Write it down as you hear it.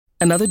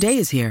Another day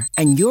is here,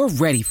 and you're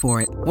ready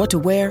for it. What to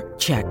wear?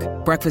 Check.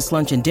 Breakfast,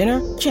 lunch, and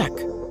dinner? Check.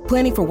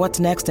 Planning for what's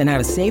next and how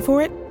to save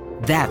for it?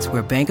 That's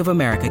where Bank of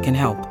America can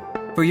help.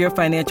 For your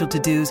financial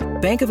to-dos,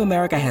 Bank of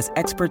America has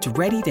experts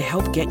ready to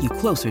help get you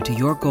closer to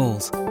your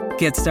goals.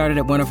 Get started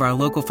at one of our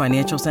local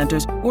financial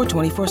centers or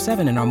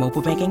 24/7 in our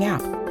mobile banking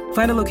app.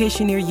 Find a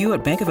location near you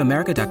at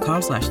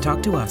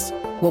bankofamerica.com/talktous.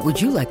 What would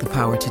you like the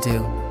power to do?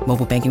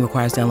 Mobile banking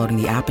requires downloading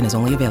the app and is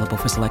only available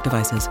for select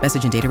devices.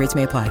 Message and data rates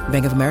may apply.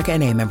 Bank of America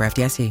N.A., member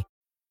FDIC.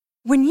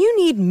 When you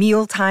need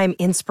mealtime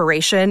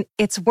inspiration,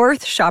 it's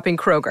worth shopping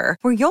Kroger,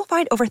 where you'll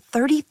find over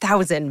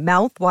 30,000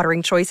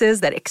 mouth-watering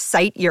choices that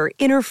excite your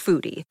inner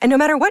foodie. And no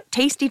matter what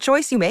tasty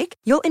choice you make,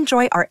 you'll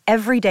enjoy our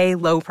everyday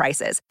low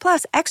prices,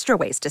 plus extra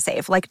ways to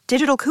save, like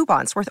digital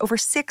coupons worth over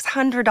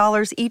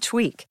 $600 each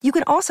week. You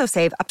can also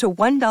save up to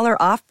 $1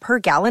 off per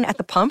gallon at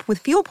the pump with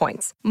fuel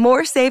points.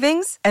 More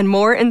savings and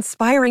more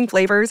inspiring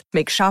flavors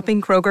make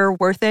shopping Kroger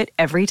worth it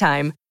every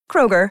time.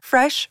 Kroger,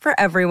 fresh for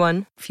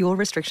everyone. Fuel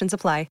restrictions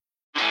apply.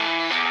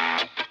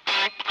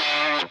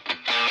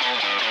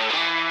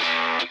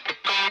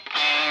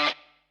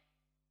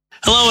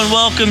 Hello and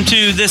welcome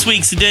to this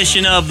week's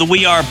edition of the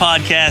We Are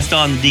Podcast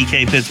on the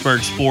DK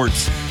Pittsburgh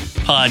Sports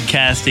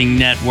Podcasting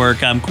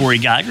Network. I'm Corey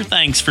Geiger.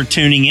 Thanks for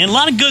tuning in. A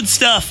lot of good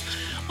stuff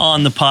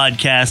on the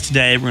podcast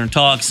today. We're going to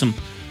talk some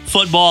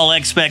football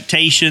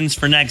expectations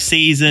for next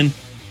season.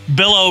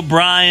 Bill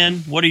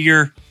O'Brien, what are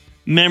your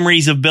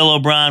memories of Bill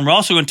O'Brien? We're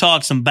also going to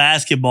talk some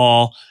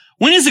basketball.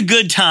 When is a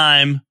good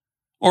time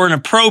or an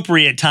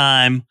appropriate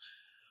time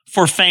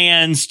for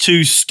fans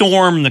to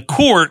storm the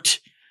court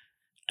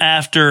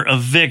after a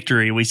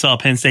victory? We saw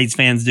Penn State's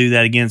fans do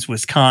that against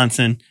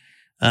Wisconsin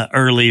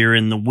earlier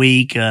in the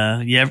week. You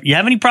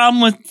have any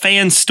problem with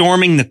fans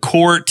storming the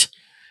court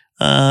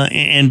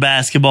in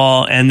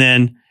basketball? And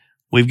then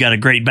we've got a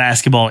great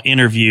basketball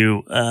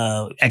interview,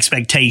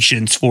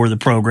 expectations for the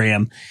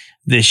program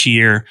this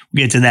year.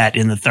 We'll get to that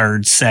in the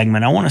third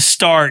segment. I want to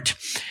start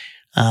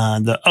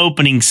the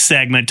opening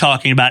segment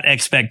talking about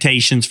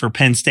expectations for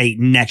Penn State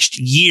next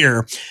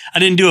year. I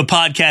didn't do a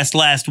podcast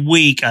last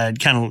week. I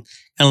kind of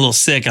a little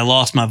sick. I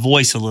lost my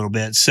voice a little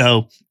bit.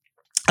 So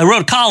I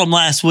wrote a column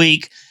last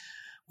week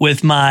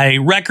with my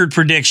record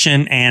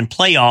prediction and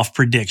playoff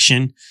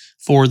prediction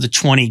for the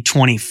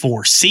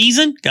 2024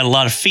 season. Got a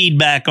lot of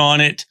feedback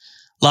on it.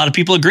 A lot of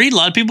people agreed. A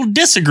lot of people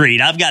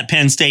disagreed. I've got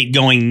Penn State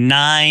going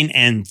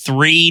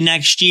 9-3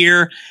 next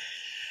year.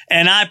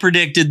 And I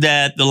predicted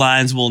that the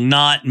Lions will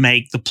not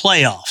make the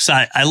playoffs.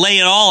 I lay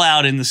it all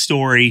out in the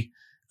story.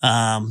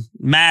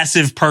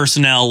 Massive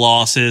personnel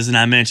losses. And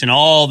I mentioned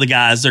all the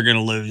guys they're going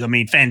to lose. I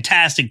mean,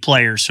 fantastic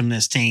players from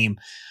this team.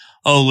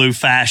 Olu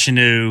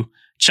Fashanu,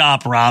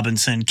 Chop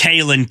Robinson,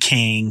 Kalen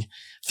King,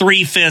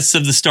 3/5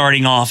 of the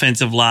starting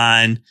offensive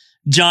line,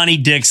 Johnny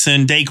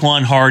Dixon,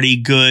 Daquan Hardy,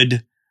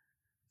 good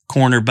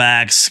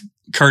cornerbacks,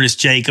 Curtis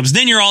Jacobs.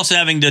 Then you're also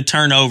having to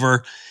turn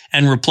over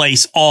and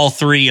replace all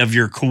three of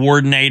your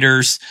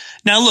coordinators.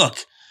 Now, look,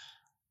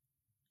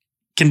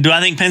 do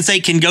I think Penn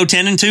State can go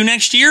 10-2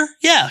 next year?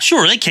 Yeah,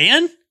 sure, they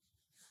can.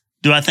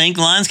 Do I think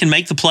the Lions can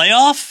make the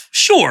playoff?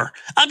 Sure.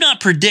 I'm not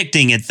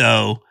predicting it,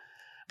 though,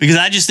 because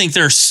I just think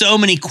there are so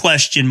many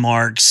question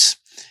marks.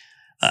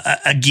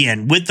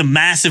 Again, with the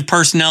massive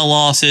personnel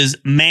losses,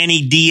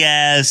 Manny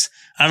Diaz,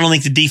 I don't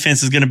think the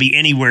defense is going to be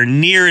anywhere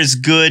near as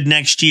good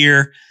next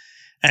year.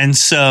 And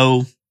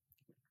so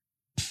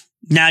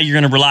now you're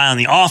going to rely on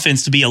the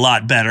offense to be a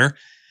lot better.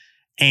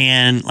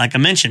 And like I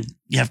mentioned,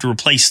 you have to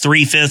replace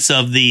 3/5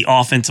 of the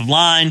offensive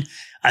line.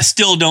 I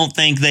still don't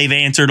think they've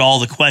answered all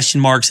the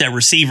question marks at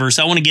receiver.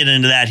 So I want to get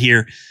into that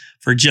here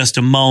for just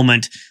a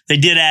moment. They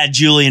did add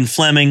Julian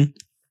Fleming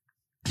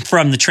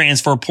from the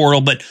transfer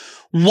portal, but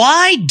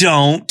why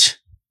don't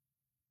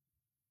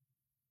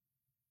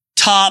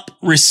top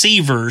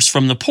receivers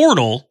from the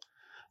portal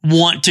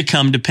want to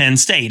come to Penn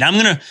State? I'm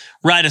going to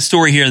write a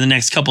story here in the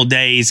next couple of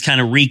days, kind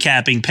of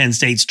recapping Penn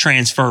State's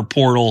transfer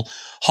portal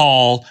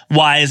haul.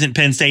 Why isn't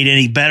Penn State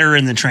any better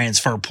in the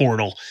transfer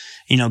portal?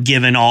 You know,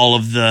 given all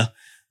of the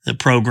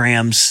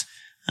programs,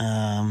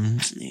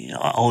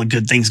 all the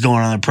good things going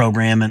on in the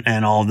program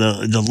and all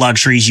the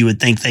luxuries you would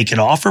think they could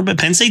offer. But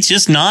Penn State's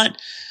just not,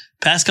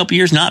 past couple of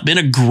years, not been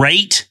a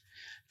great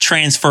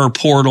transfer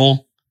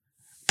portal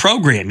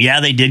program. Yeah,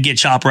 they did get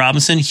Chop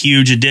Robinson,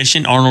 huge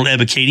addition. Arnold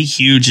Ebiketie,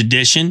 huge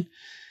addition.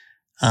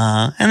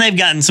 And they've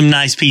gotten some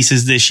nice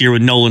pieces this year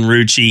with Nolan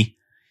Rucci,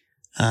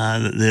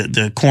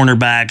 the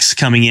cornerbacks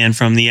coming in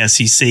from the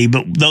SEC,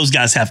 but those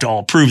guys have to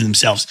all prove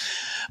themselves.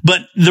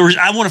 But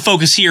I want to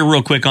focus here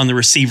real quick on the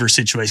receiver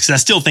situation, because I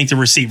still think the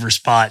receiver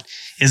spot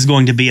is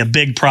going to be a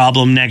big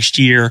problem next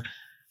year.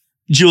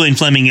 Julian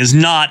Fleming is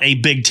not a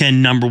Big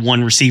Ten number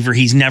one receiver.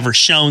 He's never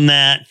shown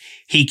that.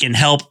 He can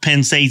help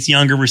Penn State's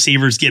younger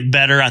receivers get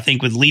better, I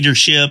think, with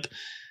leadership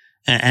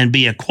and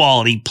be a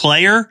quality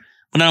player.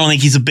 But I don't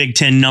think he's a Big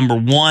Ten number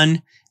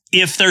one.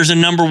 If there's a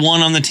number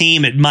one on the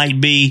team, it might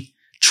be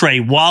Trey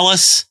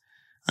Wallace.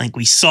 I think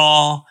we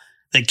saw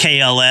that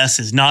KLS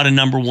is not a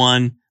number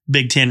one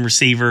Big Ten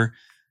receiver.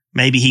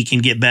 maybe he can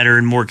get better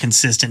and more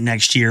consistent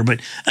next year. But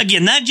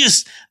again, that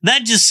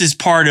just is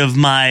part of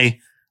my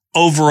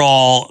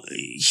overall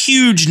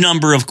huge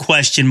number of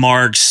question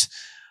marks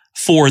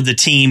for the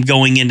team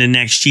going into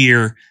next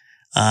year,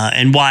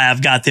 and why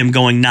I've got them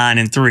going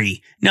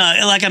 9-3.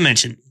 Now, like I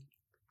mentioned,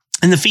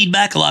 in the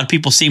feedback, a lot of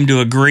people seem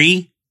to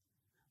agree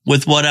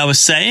with what I was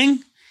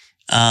saying.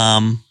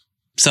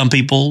 Some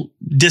people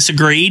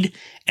disagreed.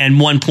 And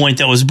one point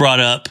that was brought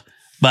up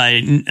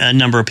by a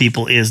number of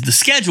people is the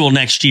schedule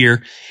next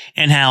year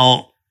and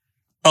how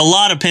a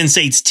lot of Penn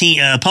State's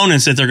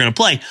opponents that they're going to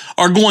play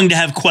are going to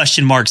have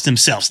question marks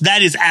themselves.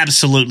 That is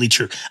absolutely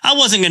true. I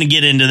wasn't going to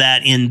get into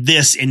that in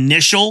this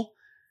initial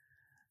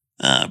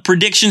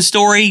prediction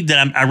story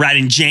that I write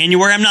in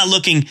January. I'm not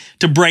looking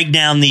to break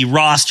down the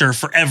roster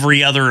for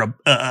every other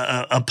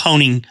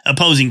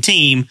opposing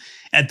team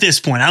at this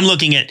point. I'm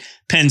looking at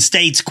Penn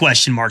State's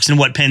question marks and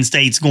what Penn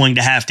State's going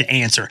to have to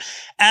answer.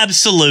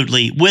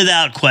 Absolutely,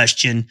 without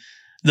question,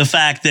 the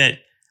fact that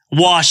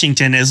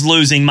Washington is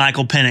losing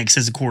Michael Penix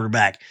as a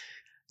quarterback.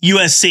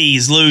 USC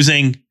is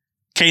losing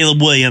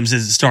Caleb Williams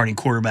as a starting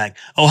quarterback.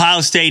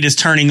 Ohio State is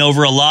turning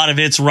over a lot of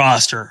its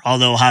roster,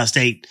 although Ohio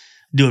State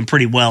doing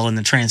pretty well in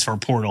the transfer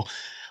portal.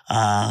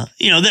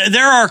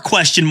 There are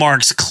question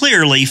marks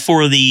clearly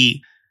for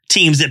the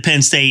teams that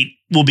Penn State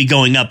will be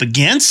going up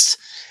against.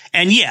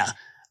 And yeah,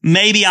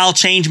 maybe I'll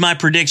change my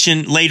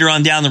prediction later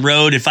on down the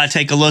road if I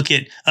take a look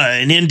at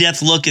an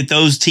in-depth look at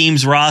those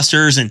teams'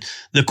 rosters and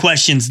the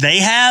questions they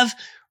have.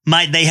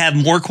 Might they have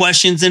more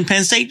questions than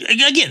Penn State?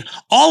 Again,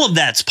 all of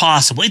that's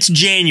possible. It's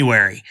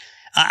January.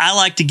 I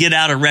like to get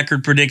out a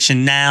record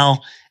prediction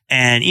now.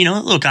 And,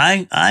 look,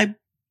 I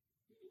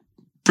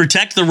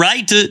protect the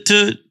right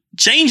to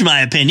change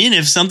my opinion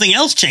if something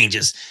else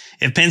changes.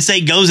 If Penn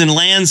State goes and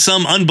lands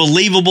some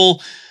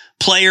unbelievable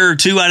player or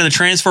two out of the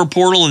transfer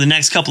portal in the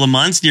next couple of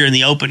months during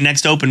the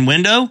next open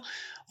window,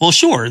 well,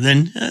 sure,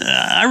 then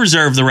I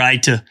reserve the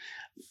right to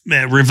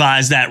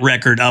revise that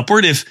record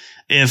upward.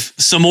 If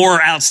some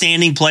more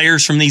outstanding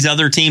players from these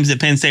other teams that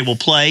Penn State will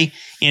play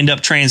end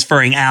up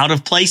transferring out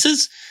of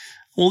places,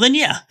 well, then,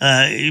 yeah,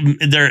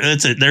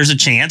 there's a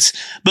chance.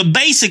 But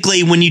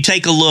basically, when you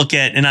take a look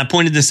at, and I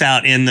pointed this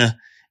out in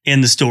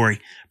the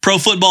story, Pro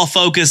Football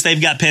Focus,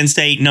 they've got Penn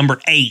State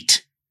number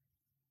 8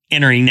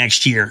 entering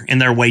next year in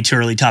their way too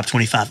early top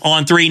 25.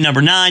 On 3,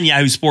 number 9,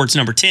 Yahoo Sports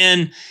number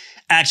 10,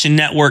 Action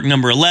Network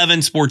number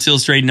 11, Sports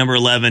Illustrated number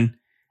 11,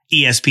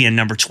 ESPN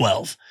number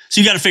 12. So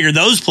you got to figure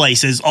those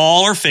places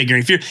all are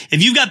figuring.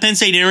 If you've got Penn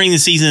State entering the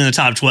season in the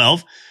top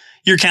 12,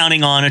 you're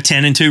counting on a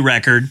 10-2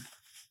 record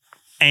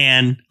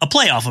and a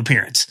playoff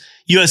appearance.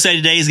 USA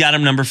Today's got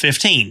them number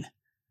 15.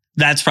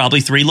 That's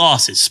probably 3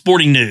 losses.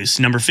 Sporting News,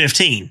 number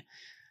 15.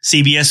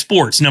 CBS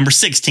Sports, number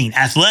 16.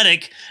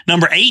 Athletic,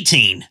 number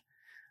 18.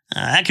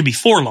 That could be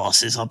 4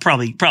 losses.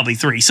 Probably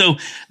 3. So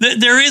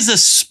there is a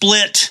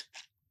split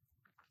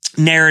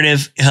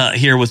narrative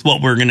here with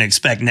what we're going to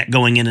expect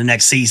going into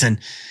next season.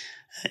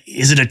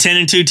 Is it a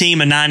 10-2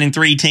 team, a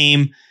 9-3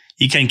 team?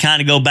 You can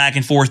kind of go back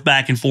and forth.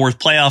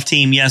 Playoff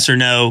team, yes or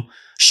no?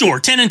 Sure,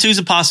 10-2 is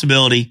a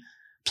possibility.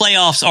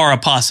 Playoffs are a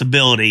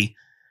possibility.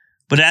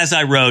 But as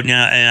I wrote,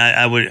 now, and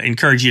I would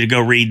encourage you to go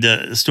read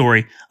the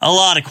story, a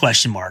lot of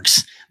question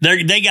marks.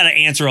 They got to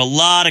answer a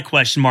lot of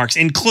question marks,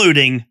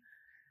 including,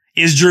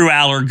 is Drew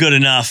Aller good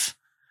enough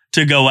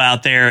to go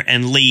out there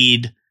and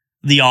lead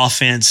the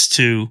offense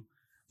to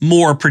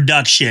more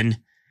production?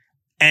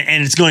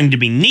 And it's going to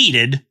be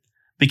needed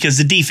because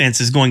the defense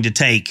is going to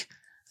take,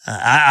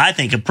 I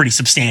think, a pretty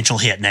substantial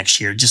hit next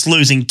year. Just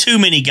losing too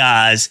many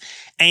guys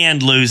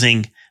and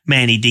losing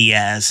Manny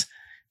Diaz.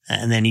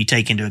 And then you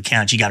take into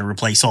account you got to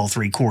replace all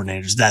 3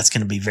 coordinators. That's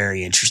going to be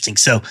very interesting.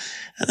 So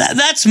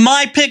that's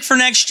my pick for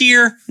next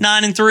year,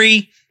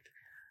 9-3.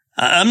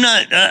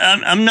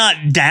 I'm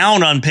not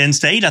down on Penn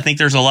State. I think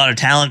there's a lot of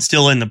talent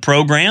still in the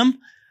program.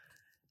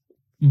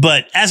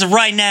 But as of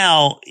right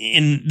now,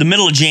 in the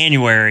middle of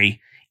January,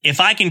 if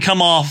I can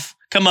come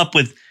up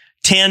with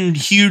 10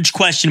 huge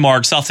question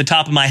marks off the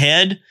top of my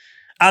head,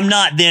 I'm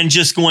not then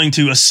just going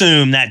to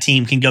assume that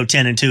team can go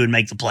 10-2 and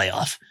make the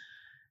playoff.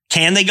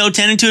 Can they go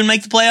 10-2 and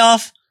make the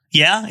playoff?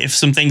 Yeah, if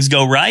some things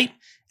go right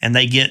and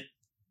they get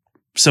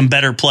some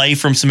better play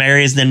from some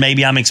areas than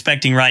maybe I'm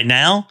expecting right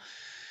now.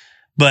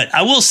 But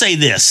I will say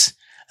this,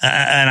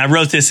 and I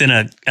wrote this in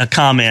a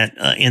comment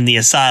in the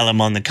Asylum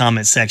on the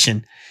comment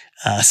section.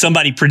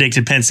 Somebody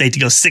predicted Penn State to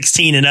go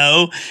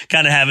 16-0,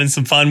 kind of having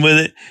some fun with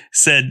it.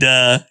 Said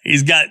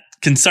he's got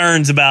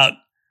concerns about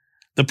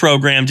the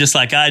program just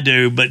like I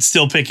do, but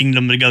still picking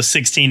them to go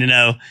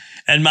 16-0.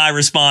 And my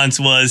response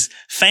was,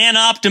 fan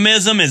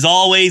optimism is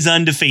always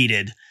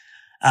undefeated.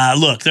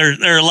 Look, there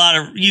are a lot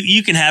of,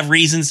 you can have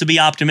reasons to be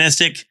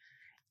optimistic.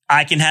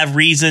 I can have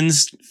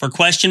reasons for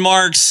question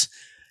marks.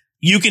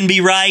 You can be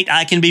right.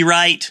 I can be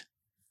right.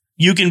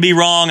 You can be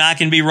wrong. I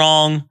can be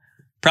wrong.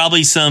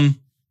 Probably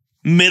some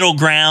middle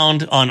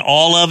ground on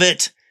all of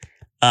it.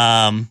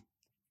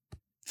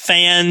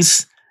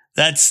 Fans,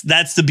 that's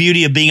the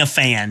beauty of being a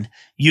fan.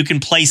 You can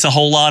place a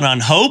whole lot on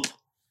hope.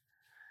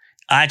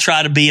 I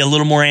try to be a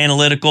little more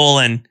analytical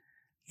and,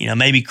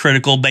 maybe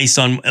critical based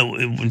on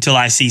until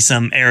I see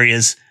some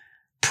areas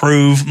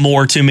prove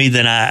more to me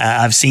than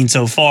I've seen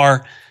so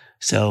far.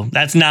 So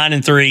that's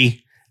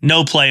 9-3,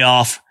 no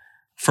playoff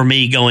for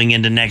me going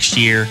into next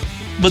year,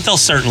 but they'll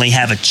certainly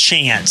have a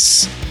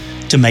chance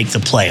to make the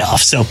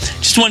playoffs. So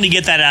just wanted to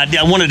get that out.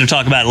 I wanted to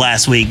talk about it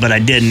last week, but I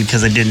didn't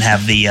because I didn't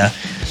have the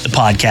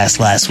podcast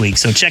last week.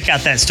 So check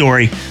out that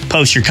story.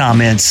 Post your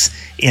comments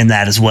in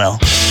that as well.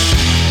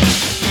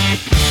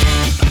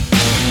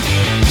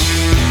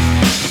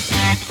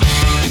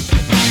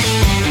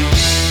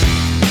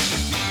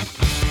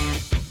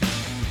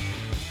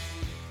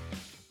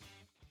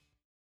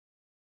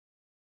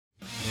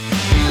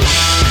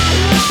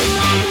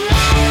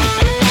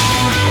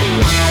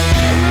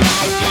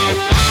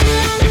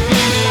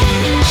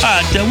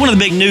 One of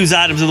the big news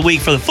items of the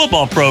week for the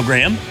football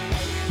program,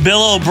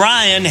 Bill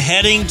O'Brien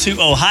heading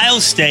to Ohio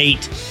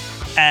State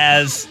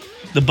as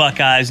the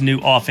Buckeyes' new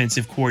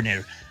offensive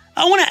coordinator.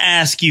 I want to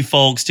ask you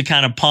folks to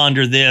kind of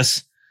ponder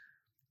this.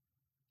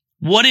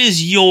 What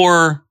is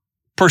your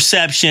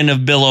perception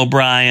of Bill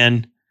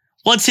O'Brien?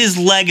 What's his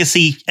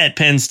legacy at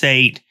Penn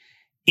State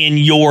in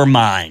your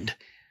mind?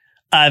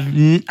 I've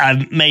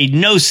made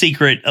no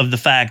secret of the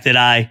fact that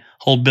I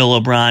hold Bill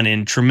O'Brien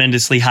in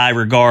tremendously high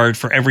regard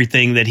for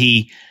everything that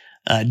he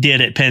did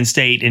at Penn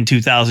State in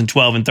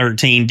 2012 and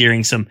 13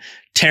 during some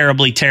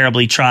terribly,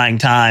 terribly trying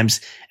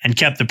times and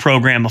kept the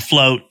program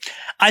afloat.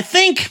 I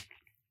think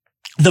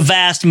the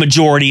vast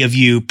majority of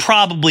you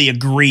probably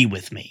agree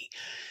with me,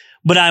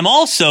 but I'm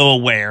also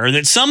aware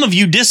that some of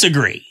you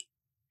disagree.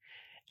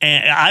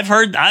 And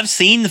I've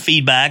seen the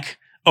feedback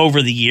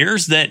over the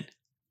years that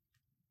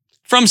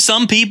from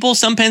some people,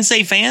 some Penn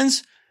State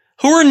fans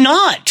who are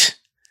not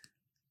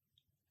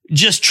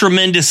just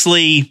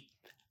tremendously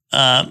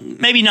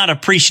maybe not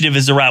appreciative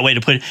is the right way to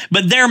put it,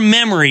 but their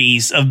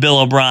memories of Bill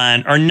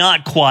O'Brien are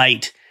not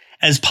quite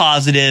as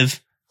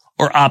positive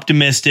or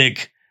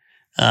optimistic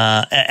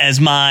as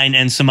mine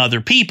and some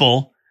other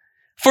people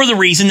for the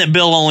reason that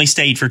Bill only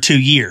stayed for 2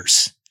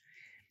 years.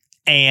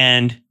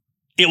 And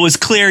it was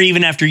clear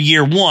even after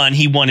year one,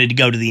 he wanted to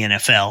go to the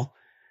NFL.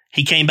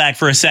 He came back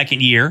for a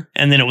second year,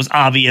 and then it was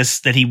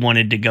obvious that he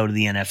wanted to go to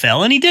the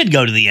NFL, and he did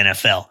go to the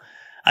NFL.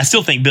 I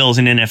still think Bill's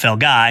an NFL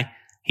guy.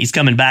 He's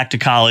coming back to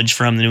college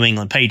from the New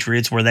England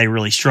Patriots where they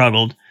really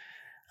struggled.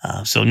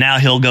 So now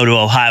he'll go to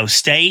Ohio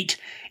State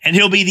and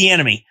he'll be the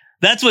enemy.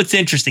 That's what's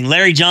interesting.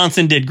 Larry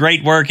Johnson did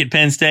great work at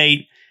Penn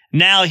State.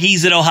 Now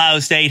he's at Ohio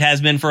State,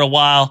 has been for a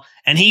while,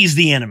 and he's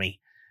the enemy.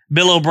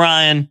 Bill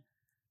O'Brien,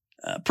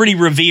 pretty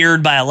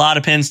revered by a lot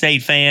of Penn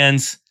State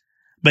fans,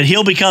 but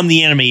he'll become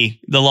the enemy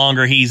the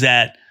longer he's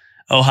at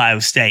Ohio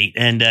State.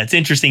 And it's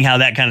interesting how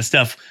that kind of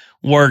stuff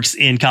works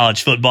in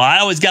college football. I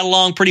always got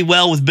along pretty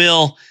well with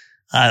Bill.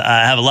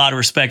 I have a lot of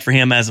respect for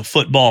him as a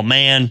football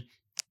man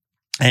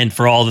and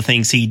for all the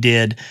things he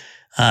did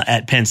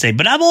at Penn State.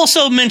 But I've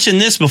also mentioned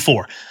this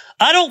before.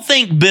 I don't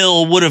think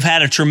Bill would have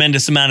had a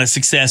tremendous amount of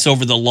success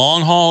over the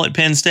long haul at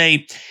Penn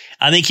State.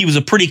 I think he was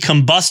a pretty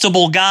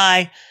combustible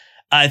guy.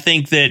 I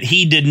think that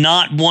he did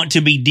not want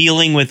to be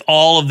dealing with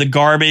all of the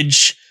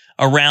garbage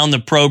around the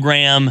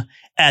program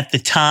at the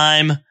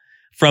time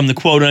from the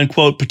quote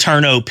unquote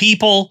Paterno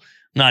people.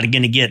 I'm not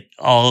going to get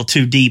all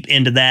too deep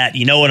into that.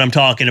 You know what I'm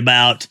talking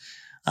about.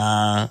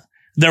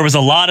 There was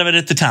a lot of it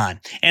at the time.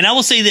 And I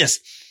will say this.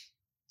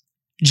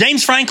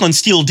 James Franklin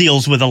still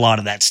deals with a lot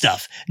of that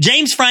stuff.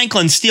 James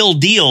Franklin still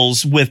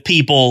deals with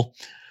people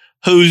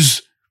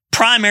whose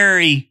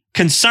primary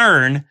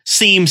concern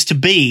seems to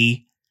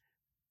be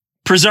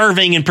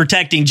preserving and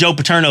protecting Joe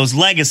Paterno's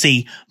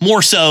legacy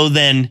more so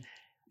than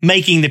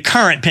making the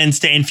current Penn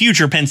State and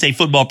future Penn State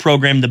football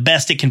program the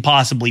best it can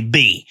possibly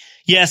be.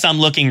 Yes, I'm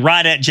looking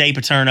right at Jay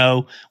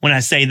Paterno when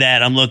I say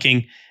that. I'm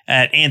looking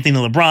at Anthony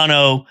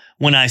Lebrano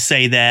when I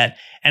say that.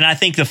 And I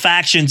think the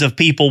factions of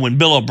people when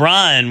Bill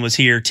O'Brien was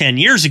here 10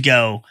 years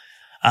ago,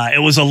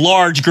 it was a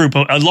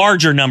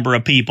larger number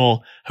of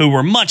people who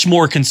were much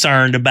more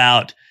concerned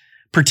about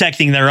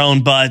protecting their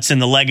own butts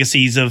and the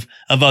legacies of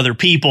other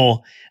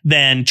people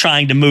than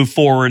trying to move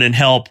forward and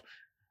help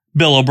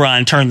Bill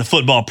O'Brien turn the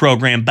football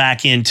program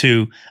back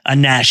into a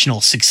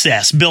national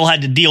success. Bill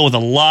had to deal with a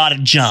lot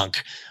of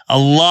junk, a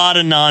lot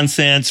of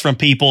nonsense from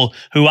people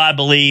who I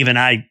believe, and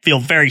I feel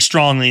very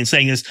strongly in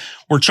saying this,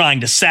 were trying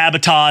to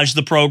sabotage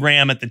the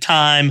program at the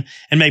time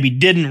and maybe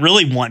didn't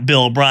really want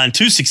Bill O'Brien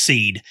to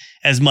succeed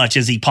as much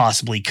as he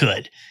possibly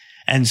could.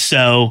 And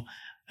so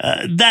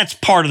that's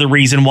part of the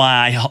reason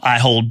why I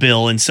hold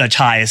Bill in such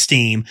high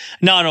esteem.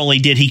 Not only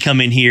did he come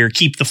in here,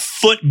 keep the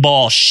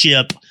football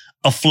ship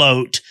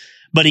afloat,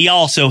 but he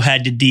also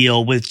had to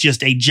deal with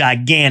just a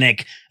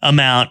gigantic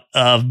amount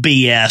of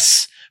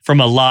BS from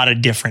a lot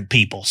of different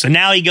people. So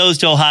now he goes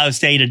to Ohio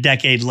State a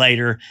decade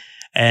later,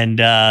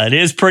 and it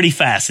is pretty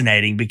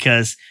fascinating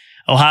because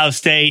Ohio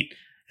State,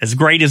 as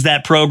great as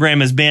that program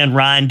has been,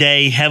 Ryan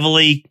Day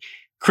heavily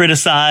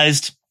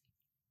criticized,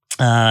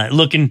 a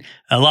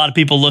lot of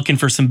people looking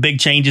for some big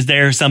changes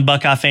there. Some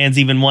Buckeye fans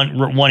even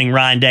wanting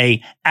Ryan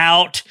Day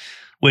out,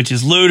 which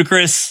is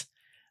ludicrous.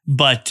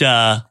 But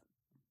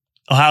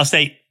Ohio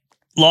State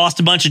lost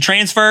a bunch of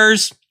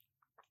transfers,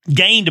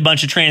 gained a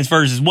bunch of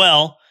transfers as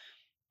well.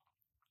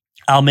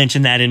 I'll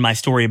mention that in my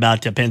story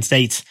about Penn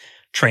State's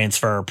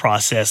transfer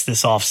process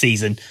this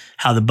offseason,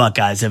 how the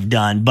Buckeyes have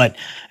done. But,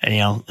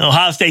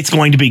 Ohio State's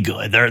going to be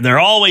good. They're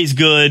always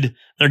good.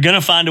 They're going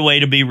to find a way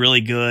to be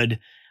really good.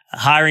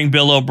 Hiring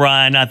Bill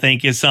O'Brien, I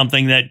think, is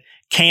something that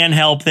can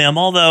help them.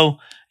 Although,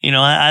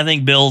 I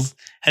think Bill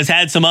has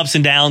had some ups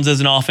and downs as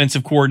an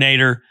offensive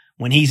coordinator.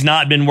 When he's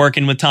not been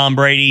working with Tom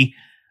Brady,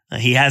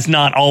 he has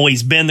not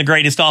always been the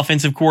greatest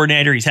offensive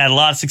coordinator. He's had a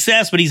lot of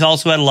success, but he's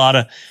also had a lot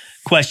of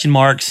question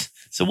marks.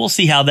 So we'll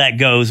see how that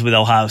goes with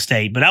Ohio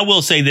State. But I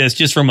will say this,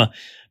 just from a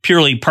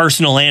purely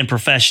personal and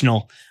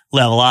professional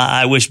level,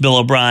 I wish Bill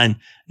O'Brien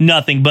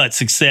nothing but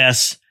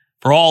success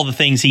for all the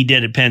things he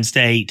did at Penn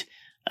State.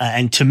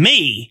 And to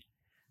me,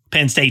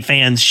 Penn State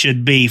fans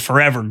should be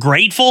forever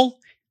grateful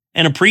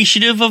and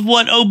appreciative of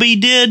what OB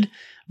did.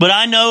 But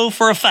I know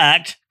for a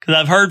fact, because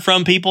I've heard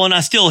from people and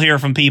I still hear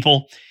from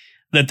people,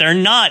 that they're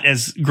not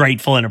as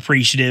grateful and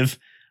appreciative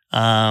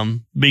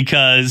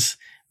because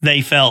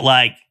they felt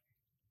like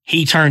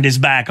he turned his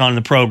back on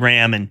the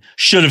program and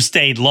should have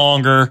stayed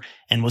longer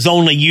and was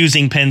only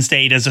using Penn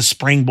State as a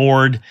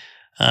springboard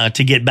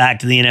to get back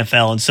to the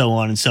NFL and so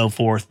on and so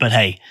forth. But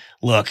hey,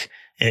 look,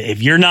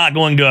 if you're not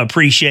going to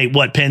appreciate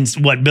what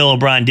Bill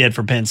O'Brien did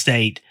for Penn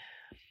State,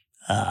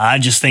 I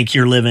just think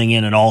you're living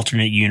in an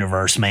alternate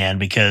universe, man,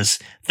 because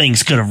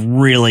things could have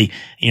really,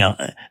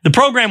 the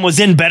program was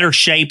in better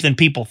shape than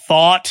people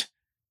thought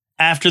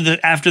after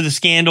the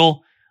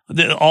scandal.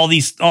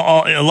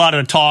 A lot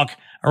of talk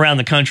around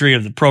the country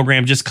of the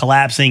program just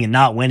collapsing and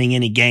not winning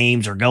any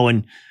games or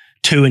going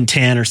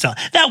 2-10 or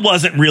something. That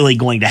wasn't really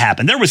going to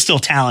happen. There was still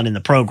talent in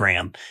the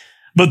program,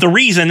 but the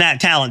reason that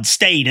talent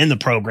stayed in the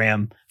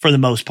program for the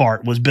most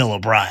part was Bill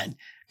O'Brien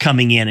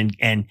coming in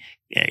and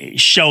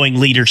showing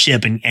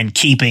leadership and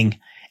keeping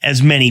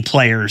as many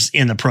players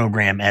in the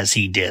program as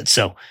he did.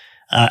 So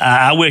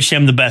I wish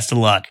him the best of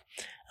luck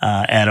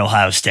at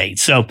Ohio State.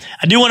 So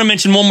I do want to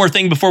mention one more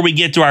thing before we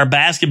get to our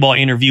basketball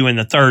interview in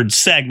the third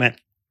segment.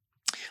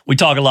 We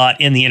talk a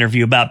lot in the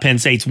interview about Penn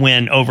State's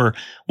win over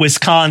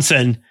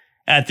Wisconsin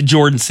at the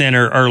Jordan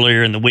Center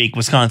earlier in the week.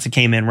 Wisconsin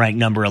came in ranked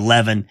number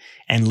 11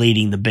 and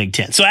leading the Big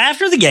Ten. So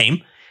after the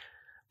game,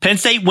 Penn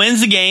State wins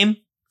the game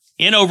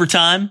in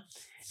overtime,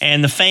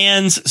 and the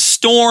fans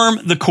storm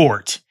the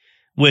court,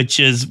 which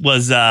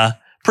was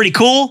pretty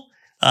cool,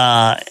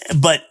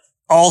 but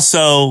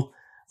also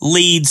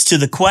leads to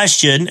the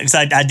question, because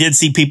I did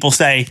see people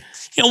say,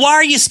 why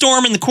are you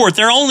storming the court?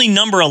 They're only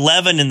number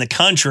 11 in the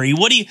country.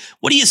 What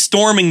are you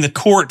storming the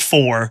court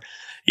for?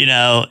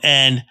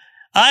 And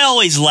I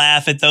always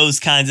laugh at those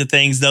kinds of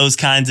things, those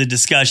kinds of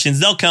discussions.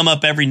 They'll come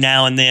up every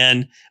now and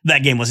then.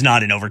 That game was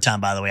not in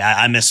overtime, by the way.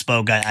 I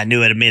misspoke. I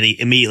knew it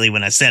immediately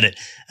when I said it.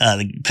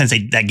 Penn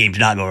State, that game did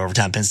not go to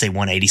overtime. Penn State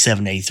won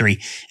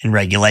 87-83 in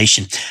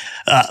regulation.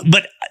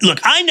 But look,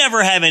 I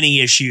never have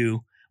any issue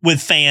with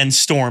fans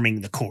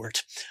storming the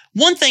court.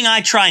 One thing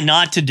I try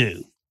not to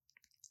do,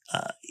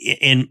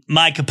 in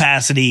my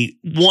capacity,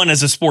 one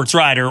as a sports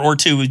writer or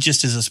two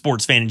just as a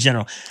sports fan in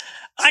general,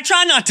 I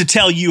try not to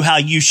tell you how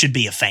you should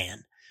be a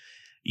fan.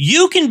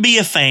 You can be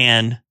a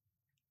fan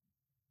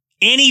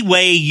any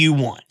way you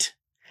want,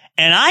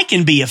 and I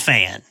can be a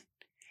fan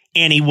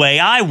any way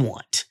I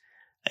want.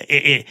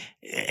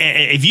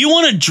 If you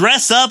want to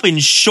dress up in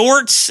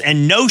shorts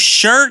and no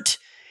shirt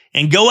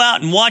and go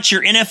out and watch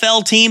your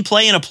NFL team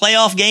play in a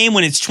playoff game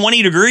when it's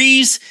 20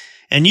 degrees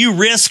and you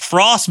risk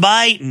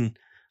frostbite and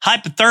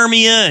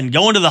hypothermia and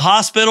going to the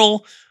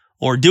hospital,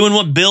 or doing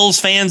what Bills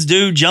fans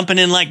do, jumping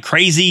in like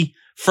crazy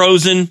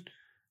frozen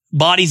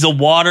bodies of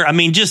water. I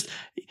mean, just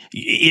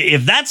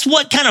if that's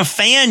what kind of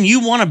fan you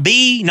want to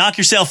be, knock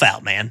yourself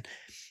out, man.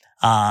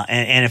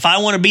 And if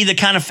I want to be the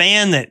kind of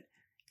fan that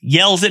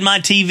yells at my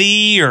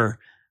TV or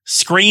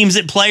screams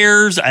at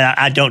players,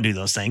 I don't do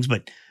those things,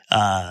 but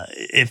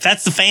if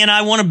that's the fan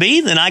I want to be,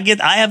 then I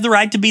have the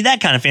right to be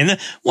that kind of fan.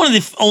 One of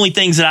the only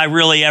things that I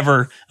really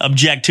ever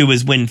object to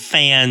is when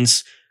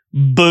fans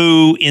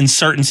boo in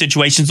certain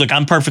situations. Look,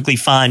 I'm perfectly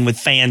fine with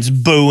fans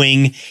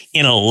booing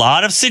in a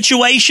lot of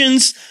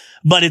situations,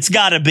 but it's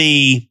got to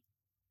be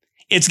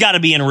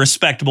in a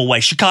respectable way.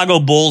 Chicago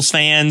Bulls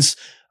fans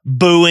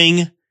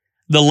booing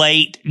the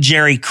late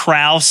Jerry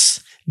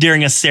Krause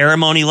during a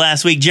ceremony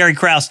last week. Jerry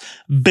Krause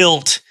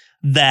built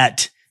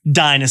that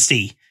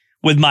dynasty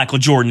with Michael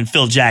Jordan,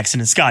 Phil Jackson,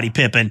 and Scottie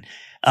Pippen.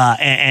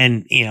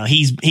 And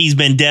he's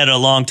been dead a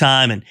long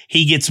time, and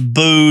he gets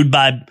booed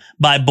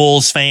by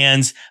Bulls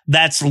fans.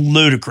 That's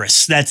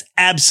ludicrous. That's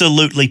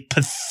absolutely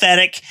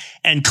pathetic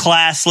and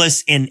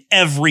classless in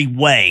every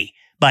way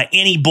by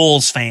any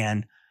Bulls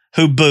fan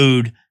who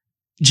booed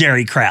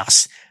Jerry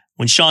Krause.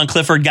 When Sean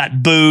Clifford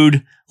got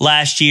booed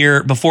last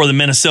year before the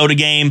Minnesota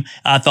game,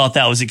 I thought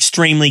that was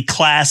extremely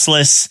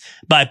classless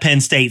by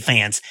Penn State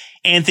fans.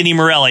 Anthony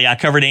Morelli, I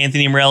covered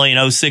Anthony Morelli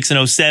in 06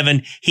 and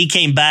 07. He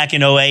came back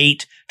in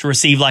 08 to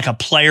receive like a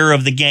player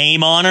of the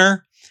game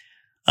honor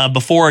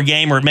before a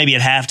game or maybe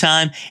at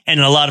halftime. And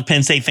a lot of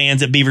Penn State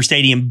fans at Beaver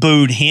Stadium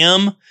booed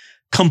him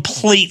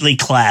completely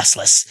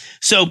classless.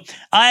 So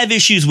I have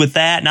issues with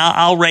that, and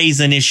I'll raise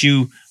an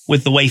issue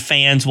with the way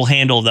fans will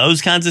handle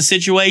those kinds of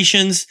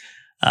situations,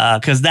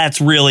 because that's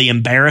really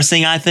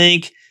embarrassing, I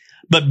think.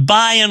 But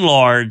by and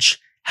large,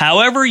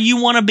 however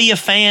you want to be a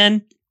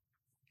fan,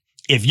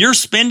 if you're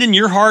spending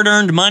your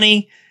hard-earned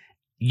money,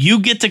 you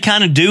get to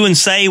kind of do and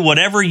say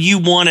whatever you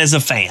want as a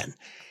fan.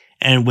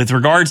 And with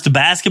regards to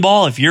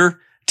basketball, if your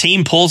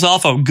team pulls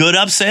off a good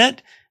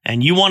upset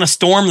and you want to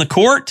storm the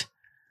court,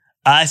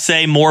 I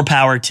say more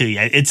power to you.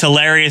 It's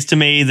hilarious to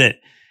me that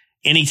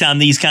anytime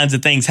these kinds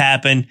of things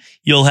happen,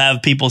 you'll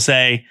have people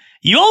say,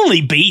 you only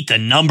beat the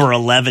number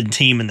 11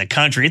 team in the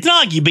country. It's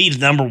not like you beat the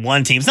number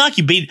 1 team. It's not like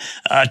you beat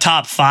a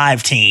top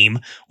 5 team.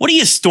 What are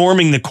you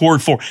storming the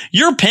court for?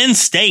 You're Penn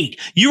State.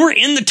 You were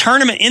in the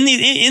tournament, in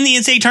the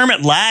NCAA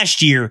tournament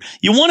last year.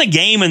 You won a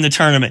game in the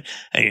tournament.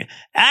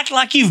 Act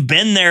like you've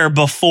been there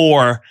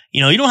before.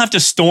 You don't have to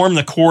storm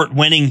the court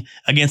winning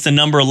against the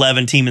number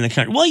 11 team in the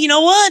country. Well, you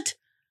know what?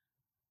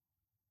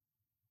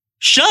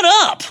 Shut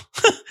up.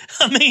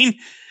 I mean,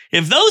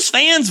 if those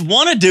fans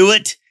want to do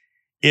it,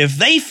 if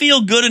they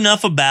feel good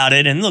enough about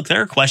it, and look,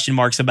 there are question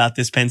marks about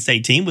this Penn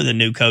State team with a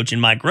new coach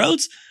and Mike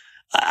Rhoades,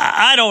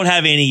 I don't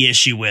have any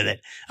issue with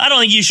it. I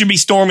don't think you should be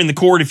storming the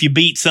court if you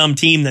beat some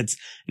team that's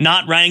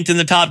not ranked in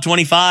the top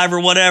 25 or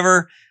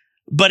whatever.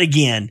 But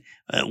again,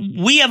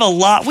 we have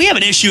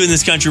an issue in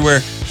this country where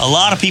a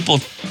lot of people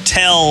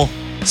tell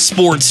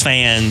sports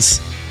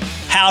fans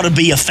how to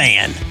be a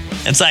fan.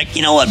 It's like,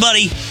 you know what,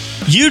 buddy?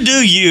 You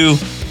do you,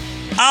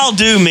 I'll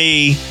do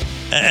me,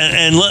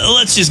 and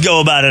let's just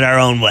go about it our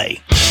own way.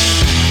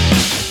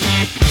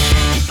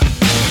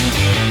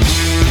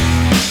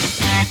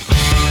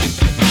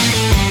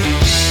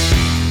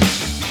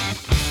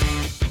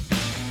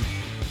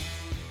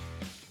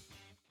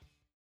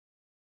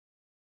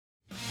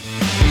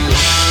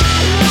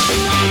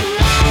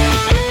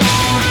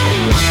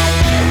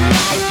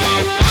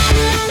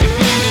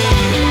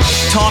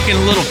 Talking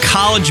a little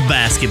college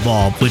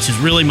basketball, which is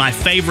really my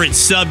favorite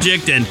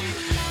subject, and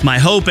my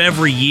hope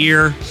every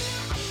year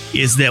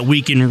is that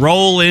we can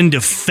roll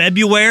into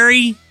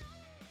February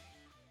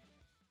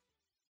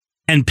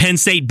and Penn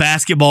State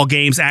basketball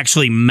games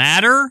actually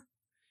matter.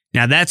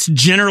 Now, that's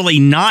generally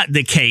not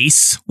the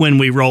case when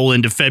we roll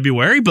into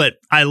February, but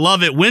I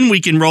love it when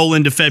we can roll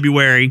into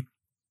February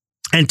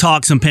and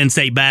talk some Penn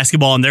State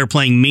basketball, and they're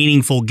playing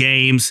meaningful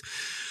games.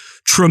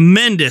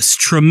 Tremendous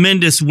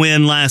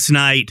win last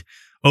night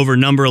over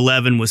number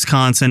 11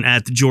 Wisconsin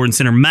at the Jordan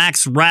Center.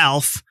 Max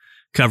Ralph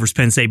covers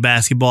Penn State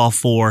basketball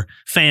for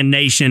Fan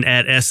Nation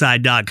at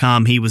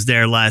SI.com. He was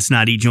there last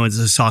night. He joins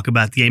us to talk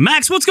about the game.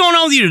 Max, what's going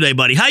on with you today,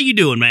 buddy? How you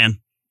doing, man?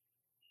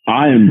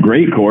 I am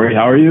great, Corey.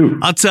 How are you?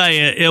 I'll tell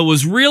you, it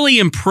was really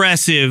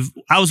impressive.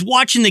 I was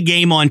watching the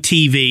game on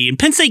TV, and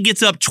Penn State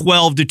gets up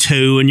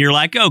 12-2, and you're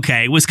like,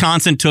 okay,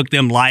 Wisconsin took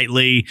them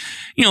lightly.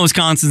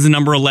 Wisconsin's the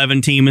number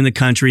 11 team in the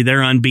country.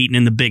 They're unbeaten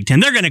in the Big Ten.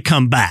 They're going to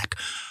come back.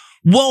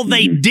 Well,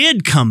 they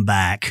did come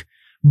back,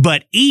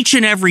 but each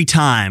and every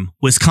time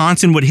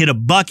Wisconsin would hit a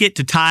bucket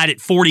to tie it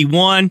at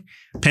 41,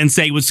 Penn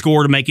State would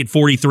score to make it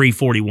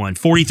 43-41,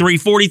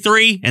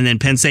 43-43, and then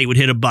Penn State would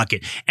hit a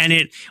bucket. And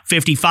at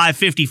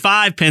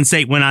 55-55, Penn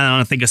State went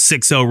on, I think, a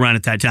 6-0 run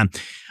at that time.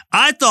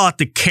 I thought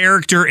the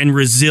character and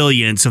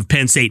resilience of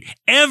Penn State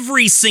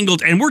every single,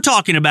 and we're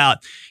talking about,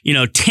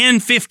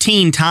 10,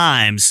 15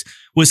 times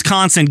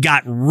Wisconsin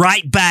got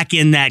right back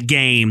in that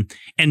game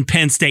and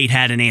Penn State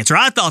had an answer.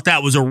 I thought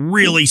that was a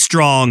really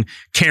strong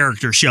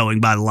character showing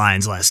by the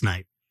Lions last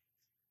night.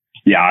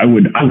 Yeah, I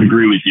would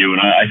agree with you. And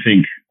I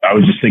think I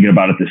was just thinking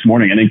about it this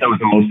morning. I think that was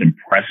the most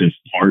impressive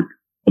part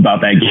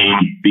about that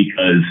game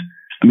because,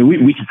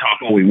 we can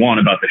talk all we want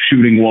about the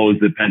shooting woes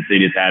that Penn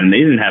State has had, and they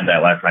didn't have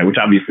that last night, which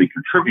obviously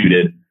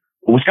contributed.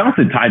 But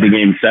Wisconsin tied the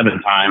game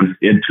 7 times.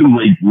 It had 2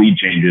 late lead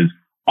changes.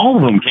 All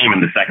of them came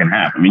in the second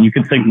half. You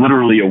could think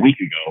literally a week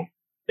ago,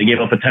 they gave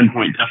up a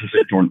 10-point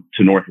deficit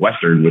to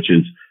Northwestern, which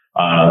is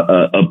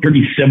a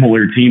pretty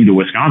similar team to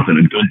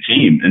Wisconsin, a good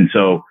team. And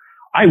so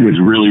I was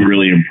really,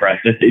 really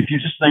impressed. If you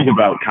just think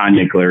about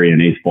Kanye Clary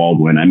and Ace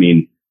Baldwin,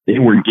 they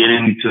were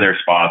getting to their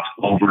spots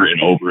over and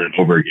over and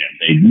over again.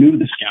 They knew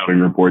the scouting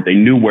report. They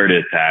knew where to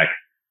attack.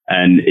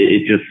 And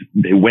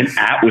they went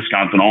at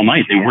Wisconsin all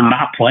night. They were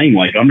not playing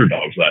like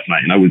underdogs last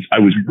night. And I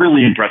was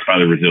really impressed by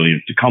the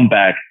resilience to come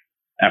back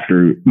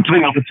after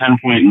giving up a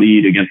 10-point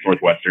lead against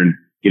Northwestern,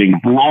 getting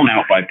blown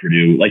out by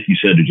Purdue, like you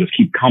said, to just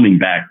keep coming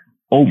back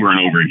over and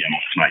over again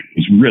last night.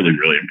 It was really,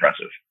 really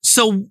impressive.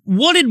 So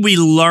what did we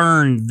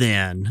learn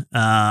then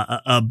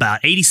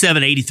about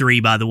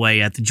 87-83, by the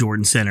way, at the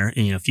Jordan Center?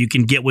 If you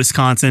can get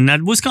Wisconsin, now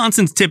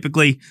Wisconsin's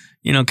typically,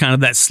 kind of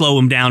that slow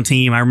them down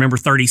team. I remember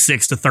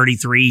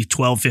 36-33,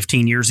 12,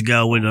 15 years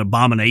ago with an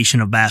abomination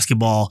of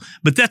basketball.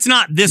 But that's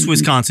not this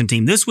Wisconsin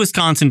team. This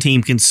Wisconsin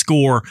team can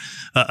score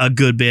a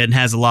good bit and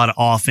has a lot of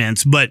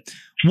offense. But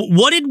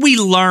what did we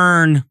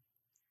learn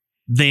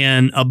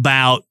then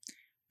about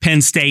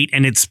Penn State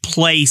and its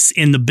place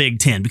in the Big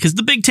Ten? Because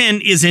the Big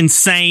Ten is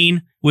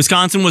insane.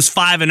 Wisconsin was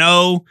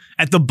 5-0.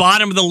 At the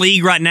bottom of the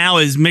league right now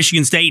is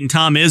Michigan State and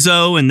Tom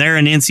Izzo, and they're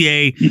an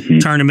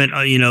NCAA tournament,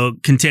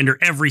 contender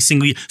every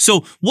single year.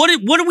 So what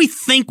do we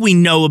think we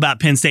know about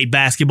Penn State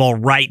basketball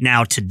right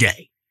now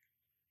today?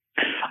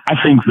 I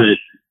think that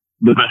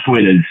the best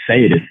way to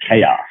say it is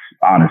chaos,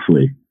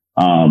 honestly.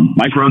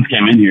 Mike Rhodes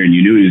came in here and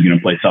you knew he was going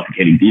to play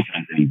suffocating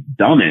defense, and he's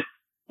done it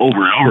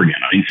over and over again.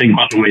 I mean, think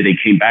about the way they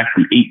came back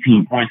from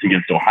 18 points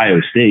against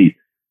Ohio State.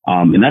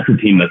 And that's a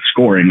team that's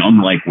scoring,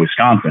 unlike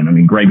Wisconsin. I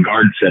mean, Greg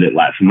Gard said it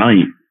last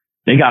night.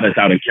 They got us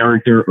out of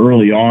character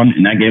early on,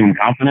 and that gave them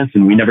confidence,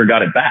 and we never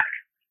got it back.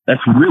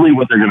 That's really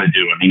what they're going to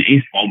do. I mean,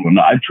 Ace Baldwin,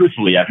 I've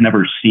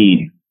never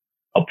seen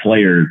a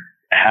player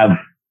have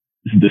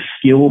the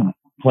skill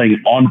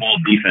playing on-ball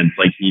defense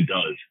like he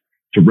does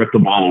to rip the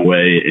ball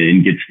away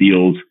and get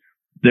steals.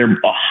 They're a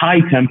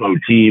high-tempo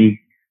team.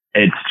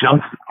 It's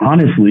just,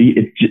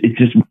 honestly,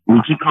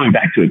 we keep coming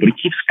back to it, but it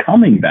keeps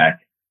coming back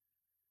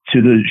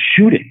to the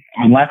shooting.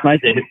 I mean, last night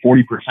they hit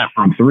 40%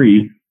 from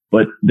three,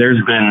 but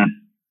there's been,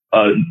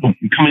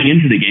 coming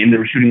into the game, they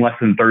were shooting less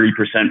than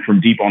 30% from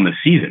deep on the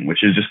season,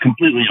 which is just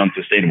completely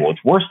unsustainable.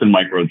 It's worse than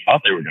Mike Rhodes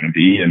thought they were going to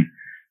be. And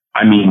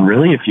I mean,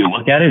 really, if you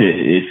look at it,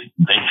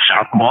 they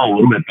shot the ball a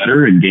little bit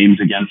better in games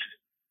against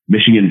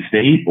Michigan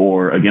State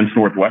or against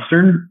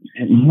Northwestern,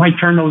 you might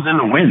turn those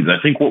into wins.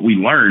 I think what we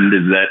learned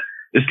is that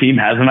this team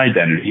has an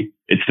identity.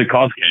 It's to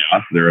cause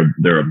chaos.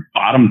 They're a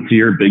bottom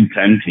tier Big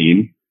Ten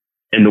team.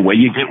 And the way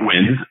you get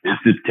wins is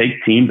to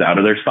take teams out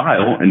of their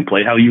style and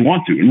play how you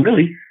want to. And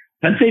really,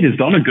 Penn State has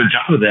done a good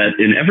job of that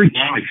in every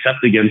game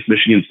except against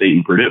Michigan State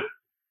and Purdue.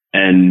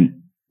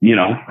 And,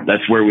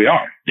 that's where we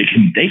are. They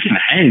can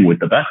hang with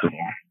the best of them.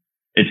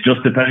 It's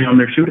just depending on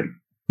their shooting.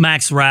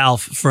 Max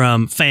Ralph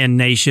from Fan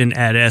Nation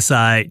at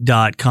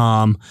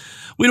SI.com.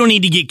 We don't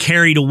need to get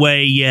carried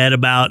away yet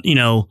about,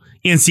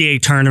 NCAA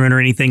tournament or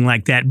anything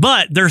like that,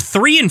 but they're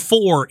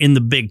 3-4 in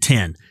the Big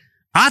Ten.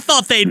 I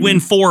thought they'd win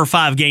 4 or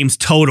 5 games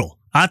total.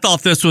 I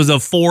thought this was a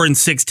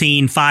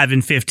 4-16,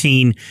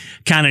 5-15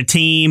 kind of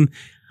team.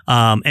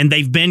 And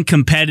they've been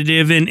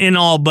competitive in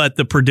all but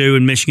the Purdue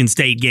and Michigan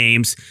State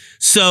games.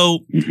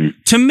 So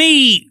to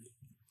me,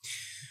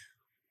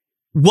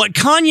 what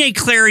Kanye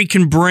Clary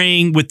can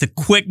bring with the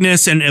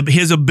quickness and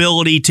his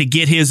ability to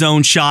get his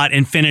own shot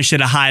and finish at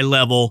a high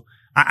level,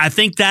 I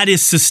think that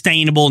is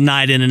sustainable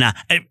night in and out.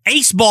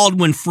 Ace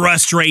Baldwin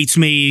frustrates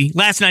me.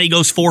 Last night he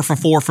goes 4 for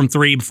 4 from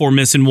 3 before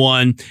missing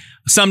one.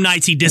 Some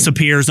nights he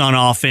disappears on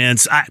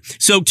offense.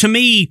 So to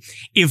me,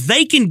 if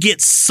they can get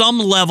some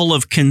level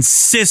of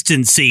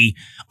consistency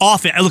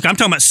off it, look, I'm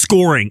talking about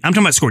scoring. I'm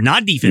talking about scoring,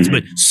 not defense,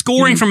 but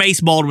scoring from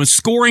Ace Baldwin,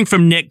 scoring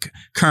from Nick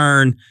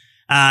Kern.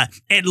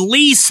 At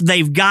least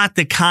they've got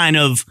the kind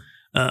of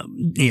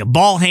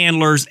ball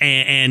handlers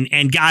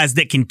and guys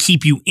that can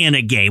keep you in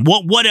a game.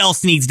 What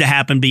else needs to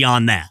happen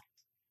beyond that?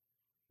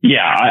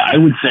 Yeah, I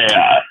would say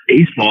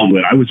Ace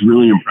Baldwin, I was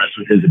really impressed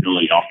with his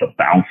ability off the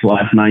bounce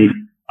last night.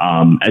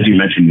 As you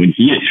mentioned, when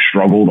he has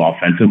struggled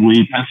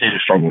offensively, Penn State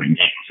has struggled in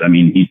games. I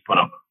mean, he's put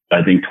up,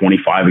 I think,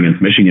 25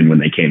 against Michigan when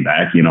they came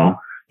back.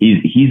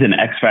 He's an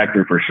X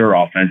factor for sure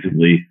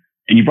offensively.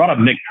 And you brought up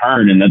Nick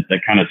Kern, and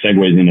that kind of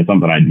segues into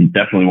something I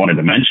definitely wanted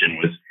to mention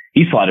was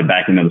he slotted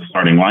back into the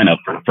starting lineup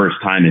for the first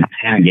time in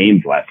 10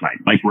 games last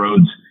night. Mike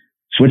Rhodes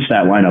switched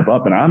that lineup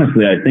up. And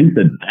honestly, I think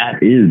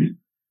that is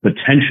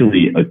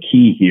potentially a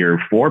key here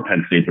for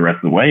Penn State the rest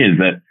of the way, is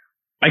that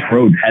Mike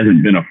Rhodes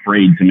hasn't been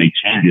afraid to make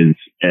changes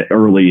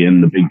early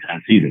in the Big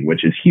Ten season,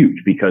 which is huge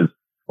because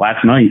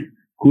last night,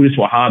 Qudus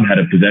Wahab had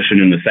a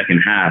possession in the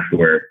second half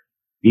where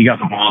he got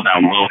the ball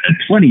down low, had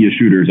plenty of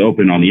shooters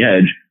open on the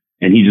edge,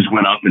 and he just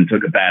went up and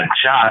took a bad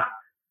shot,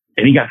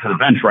 and he got to the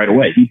bench right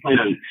away. He played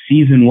a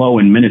season low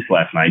in minutes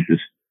last night,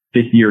 this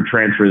fifth-year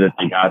transfer that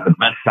they got, the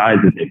best size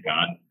that they've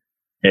got.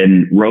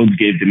 And Rhodes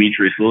gave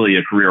Demetrius Lilly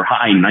a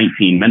career-high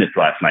 19 minutes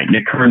last night.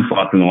 Nick Kern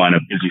slots in the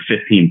lineup, gives you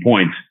 15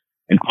 points.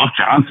 And Puff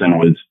Johnson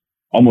was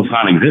almost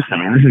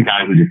non-existent. I mean, this is a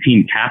guy who's a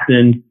team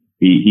captain.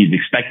 He's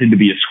expected to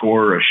be a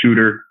scorer, a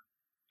shooter,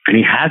 and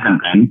he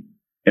hasn't been.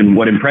 And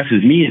what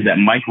impresses me is that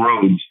Mike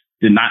Rhodes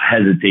did not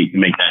hesitate to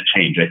make that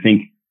change. I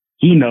think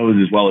he knows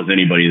as well as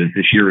anybody that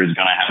this year is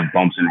going to have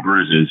bumps and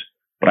bruises.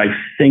 But I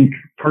think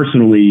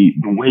personally,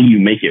 the way you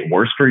make it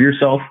worse for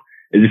yourself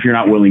is if you're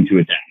not willing to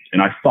adapt.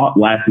 And I thought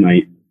last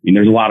night,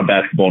 there's a lot of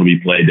basketball to be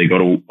played. They go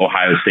to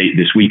Ohio State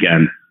this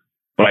weekend.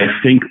 But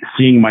I think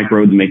seeing Mike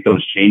Rhodes make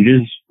those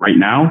changes right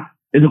now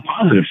is a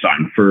positive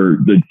sign for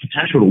the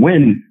potential to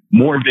win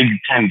more Big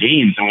Ten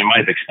games than we might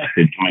have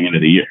expected coming into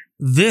the year.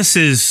 This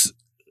is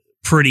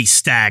pretty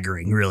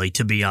staggering, really,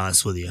 to be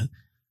honest with you.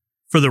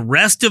 For the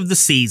rest of the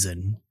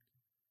season,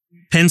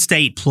 Penn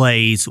State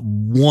plays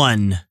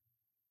one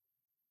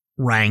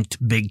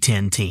ranked Big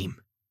Ten team.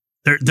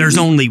 There's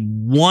only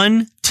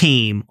one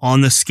team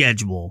on the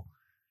schedule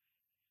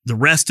the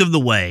rest of the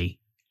way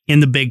in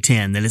the Big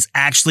Ten that is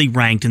actually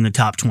ranked in the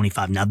top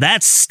 25. Now,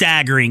 that's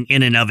staggering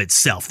in and of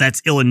itself.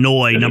 That's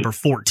Illinois, number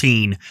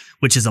 14,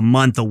 which is a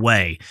month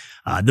away.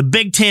 The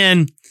Big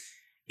Ten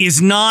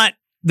is not,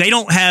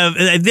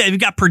 they've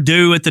got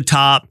Purdue at the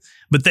top,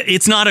 but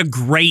it's not a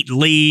great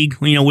league.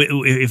 You know,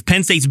 if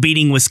Penn State's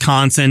beating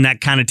Wisconsin,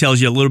 that kind of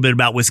tells you a little bit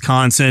about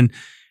Wisconsin.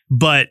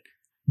 But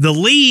the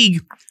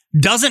league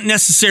doesn't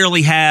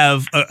necessarily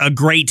have a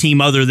great team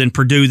other than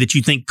Purdue that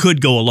you think could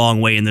go a long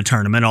way in the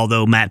tournament,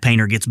 although Matt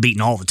Painter gets beaten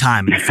all the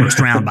time in the first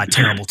round by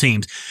terrible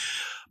teams.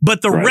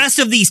 But the rest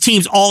of these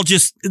teams all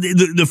just,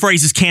 the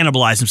phrase is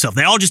cannibalize themselves.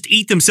 They all just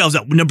eat themselves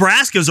up.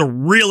 Nebraska's a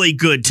really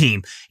good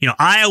team. You know,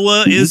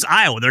 Iowa is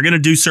Iowa. They're going to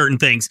do certain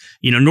things.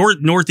 You know,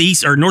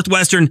 Northeast or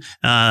Northwestern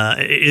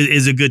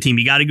is a good team.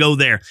 You got to go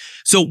there.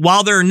 So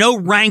while there are no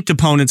ranked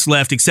opponents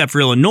left except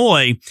for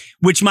Illinois,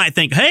 which might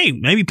think, hey,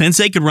 maybe Penn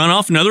State could run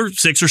off another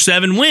 6 or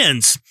 7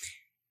 wins.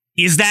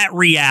 Is that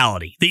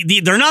reality?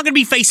 They're not going to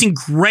be facing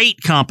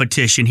great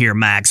competition here,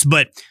 Max,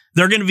 but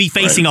they're going to be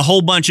facing a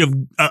whole bunch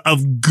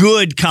of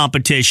good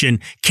competition.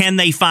 Can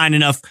they find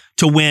enough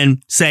to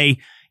win, say,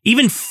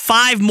 even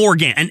 5 more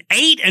games? An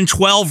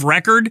 8-12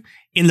 record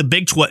in the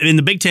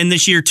Big Ten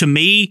this year, to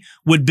me,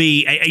 would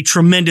be a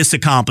tremendous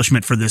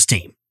accomplishment for this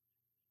team.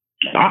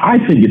 I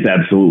think it's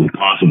absolutely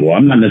possible.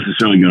 I'm not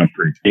necessarily going to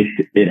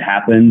predict it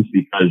happens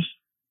because,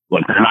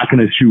 look, they're not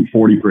going to shoot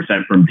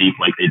 40% from deep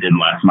like they did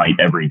last night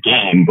every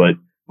game, but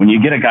when you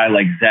get a guy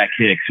like Zach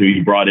Hicks, who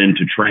you brought in as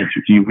a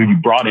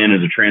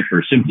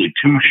transfer simply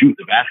to shoot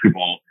the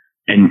basketball,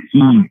 and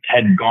he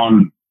had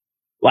gone,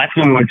 last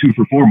game he went 2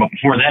 for 4, but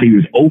before that he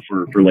was 0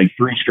 for like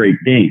 3 straight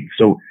games.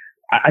 So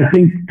I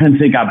think Penn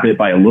State got bit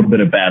by a little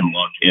bit of bad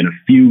luck in a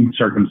few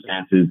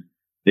circumstances.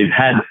 They've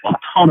had a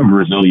ton of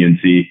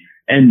resiliency,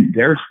 and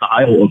their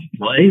style of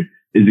play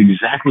is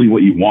exactly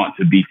what you want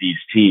to beat these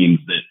teams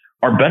that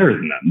are better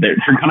than them. They're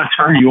going to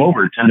turn you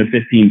over 10 to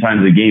 15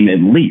 times a game at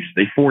least.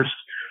 They forced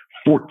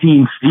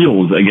 14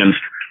 steals against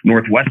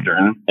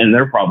Northwestern, and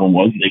their problem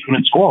was they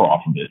couldn't score off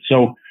of it.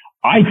 So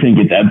I think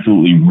it's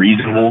absolutely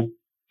reasonable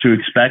to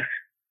expect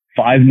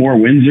 5 more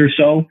wins or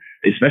so,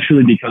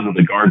 especially because of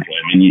the guard play.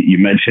 I mean, you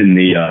mentioned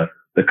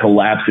the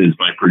collapses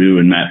by Purdue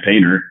and Matt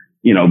Painter.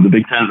 You know, the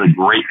Big Ten is a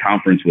great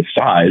conference with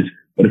size,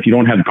 but if you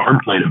don't have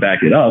guard play to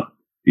back it up,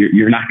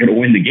 you're not going to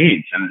win the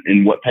games.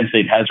 And what Penn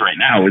State has right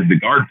now is the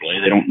guard play.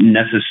 They don't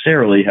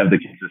necessarily have the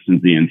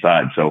consistency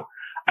inside. So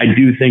I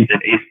do think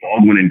that Ace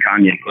Baldwin and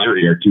Kanye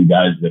Clary are 2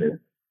 guys that are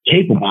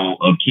capable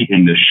of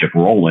keeping this ship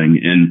rolling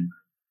and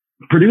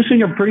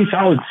producing a pretty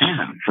solid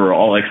season for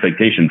all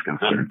expectations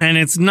considered. And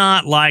it's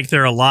not like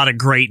there are a lot of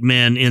great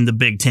men in the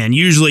Big Ten.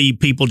 Usually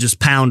people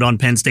just pound on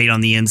Penn State on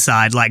the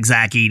inside, like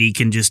Zach Edey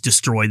can just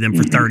destroy them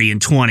for 30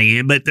 and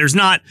 20. But there's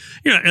not,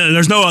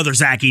 there's no other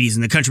Zach Edys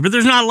in the country, but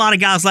there's not a lot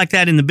of guys like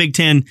that in the Big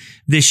Ten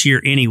this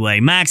year anyway.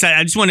 Max,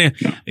 I just want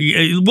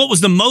to, what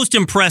was the most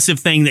impressive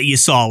thing that you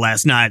saw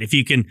last night? If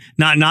you can,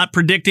 not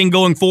predicting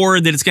going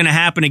forward that it's going to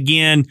happen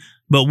again,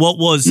 but what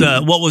was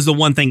the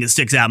one thing that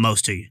sticks out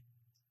most to you?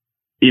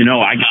 You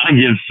know, I gotta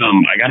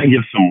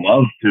give some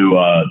love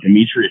to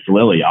Demetrius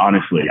Lilly.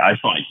 Honestly, I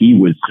thought he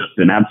was just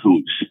an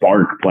absolute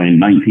spark, playing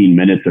 19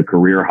 minutes, a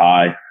career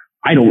high.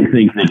 I don't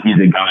think that he's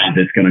a guy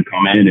that's going to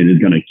come in and is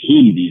going to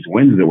key these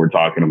wins that we're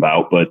talking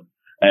about. But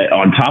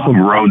on top of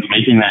Rhodes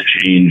making that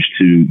change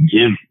to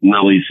give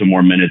Lilly some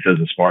more minutes as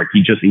a spark,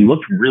 he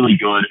looked really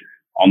good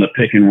on the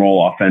pick and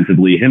roll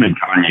offensively. Him and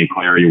Kanye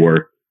Clary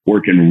were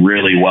working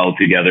really well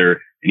together.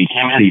 And he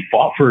came in, he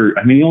fought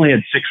he only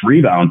had 6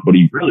 rebounds, but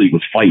he really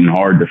was fighting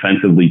hard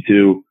defensively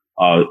too.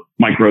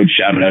 Mike Rhodes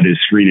shouted out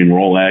his screen and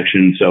roll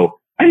action. So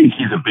I think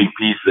he's a big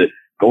piece that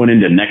going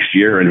into next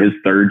year and his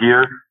 3rd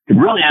year could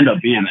really end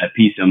up being that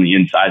piece on the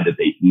inside that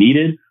they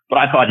needed. But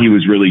I thought he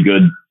was really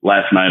good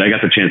last night. I got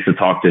the chance to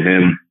talk to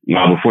him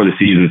before the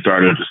season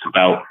started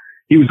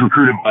he was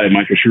recruited by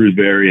Micah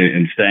Shrewsbury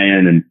and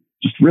Stan, and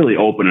just really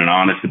open and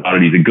honest about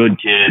it. He's a good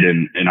kid,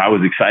 and I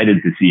was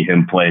excited to see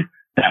him play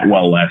that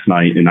well last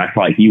night, and I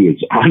thought he was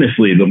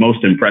honestly the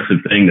most impressive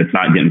thing that's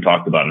not getting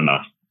talked about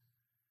enough.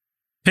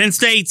 Penn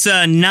State's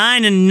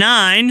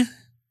 9-9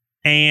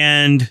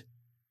 and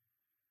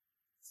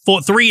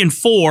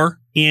 3-4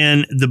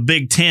 in the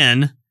Big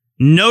Ten.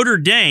 Notre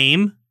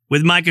Dame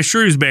with Micah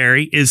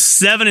Shrewsbury is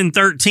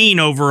 7-13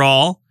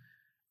 overall,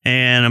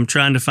 and I'm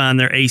trying to find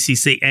their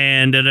ACC.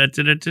 And where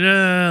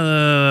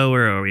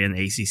are we in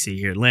the ACC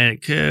here?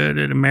 Atlantic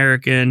Coast,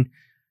 American.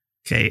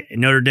 Okay,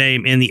 Notre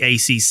Dame in the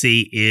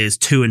ACC is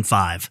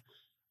 2-5.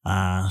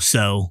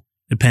 So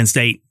did Penn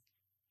State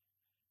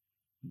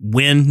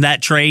win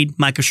that trade,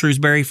 Micah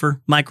Shrewsbury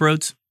for Mike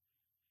Rhodes?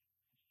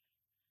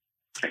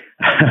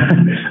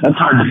 That's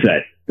hard to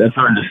say.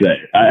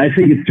 I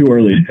think it's too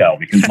early to tell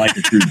because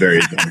Micah Shrewsbury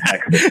is a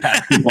heck of a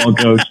basketball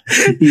coach.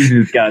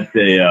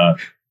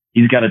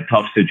 He's got a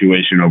tough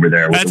situation over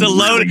there. That's a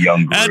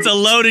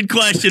loaded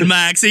question,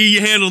 Max. You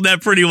handled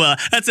that pretty well.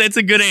 That's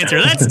a good answer.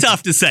 That's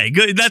tough to say.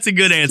 Good. That's a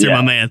good answer,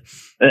 my man.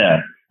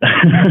 Yeah.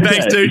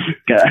 Thanks, dude.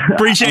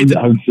 Appreciate it.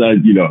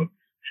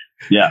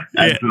 Yeah,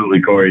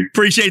 absolutely, Corey.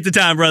 Appreciate the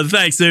time, brother.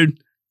 Thanks, dude.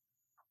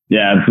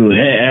 Yeah, absolutely.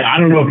 Hey, I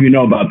don't know if you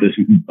know about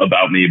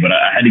me, but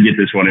I had to get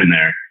this one in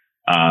there.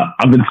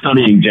 I've been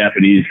studying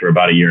Japanese for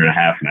about 1.5 years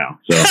now.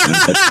 So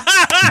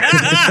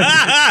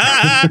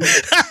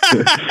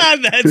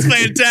That's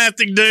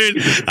fantastic, dude.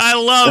 I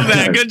love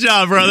that. Good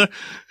job, brother.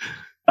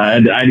 I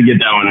had to get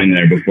that one in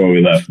there before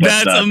we left. But,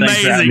 That's amazing.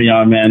 Thanks for having me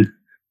on, man.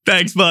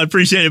 Thanks, bud.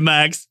 Appreciate it,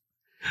 Max.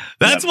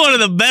 That's one of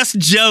the best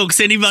jokes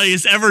anybody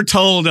has ever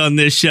told on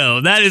this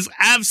show. That is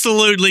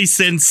absolutely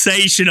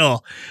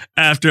sensational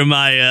after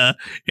my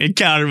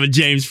encounter with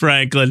James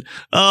Franklin.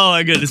 Oh,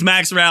 my goodness.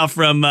 Max Ralph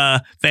from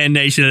Fan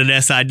Nation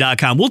at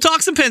SI.com. We'll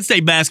talk some Penn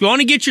State basketball. I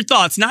want to get your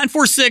thoughts.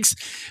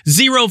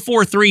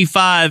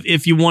 946-0435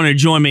 if you want to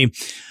join me.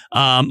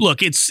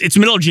 Look, it's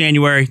middle of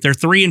January. They're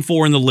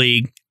 3-4 in the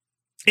league.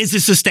 Is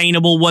it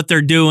sustainable what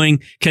they're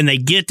doing? Can they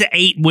get to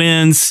 8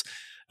 wins?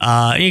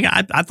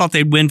 I thought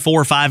they'd win 4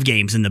 or 5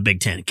 games in the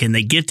Big Ten. Can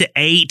they get to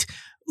 8?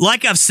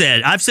 Like I've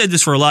said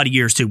this for a lot of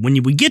years too. When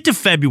we get to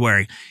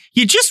February,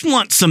 you just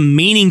want some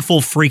meaningful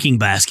freaking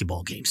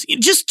basketball games.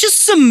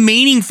 Just some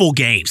meaningful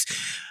games.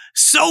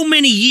 So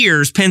many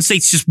years, Penn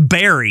State's just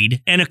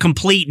buried and a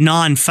complete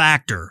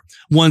non-factor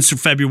once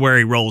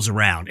February rolls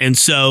around. And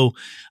so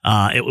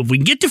if we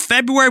can get to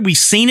February, we've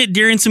seen it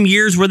during some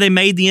years where they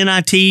made the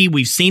NIT.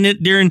 We've seen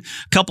it during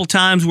a couple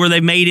times where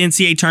they made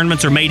NCAA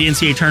tournaments or made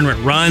NCAA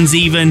tournament runs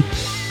even.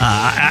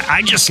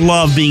 I just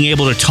love being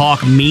able to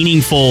talk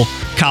meaningful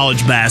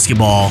college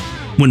basketball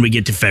when we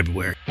get to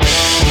February.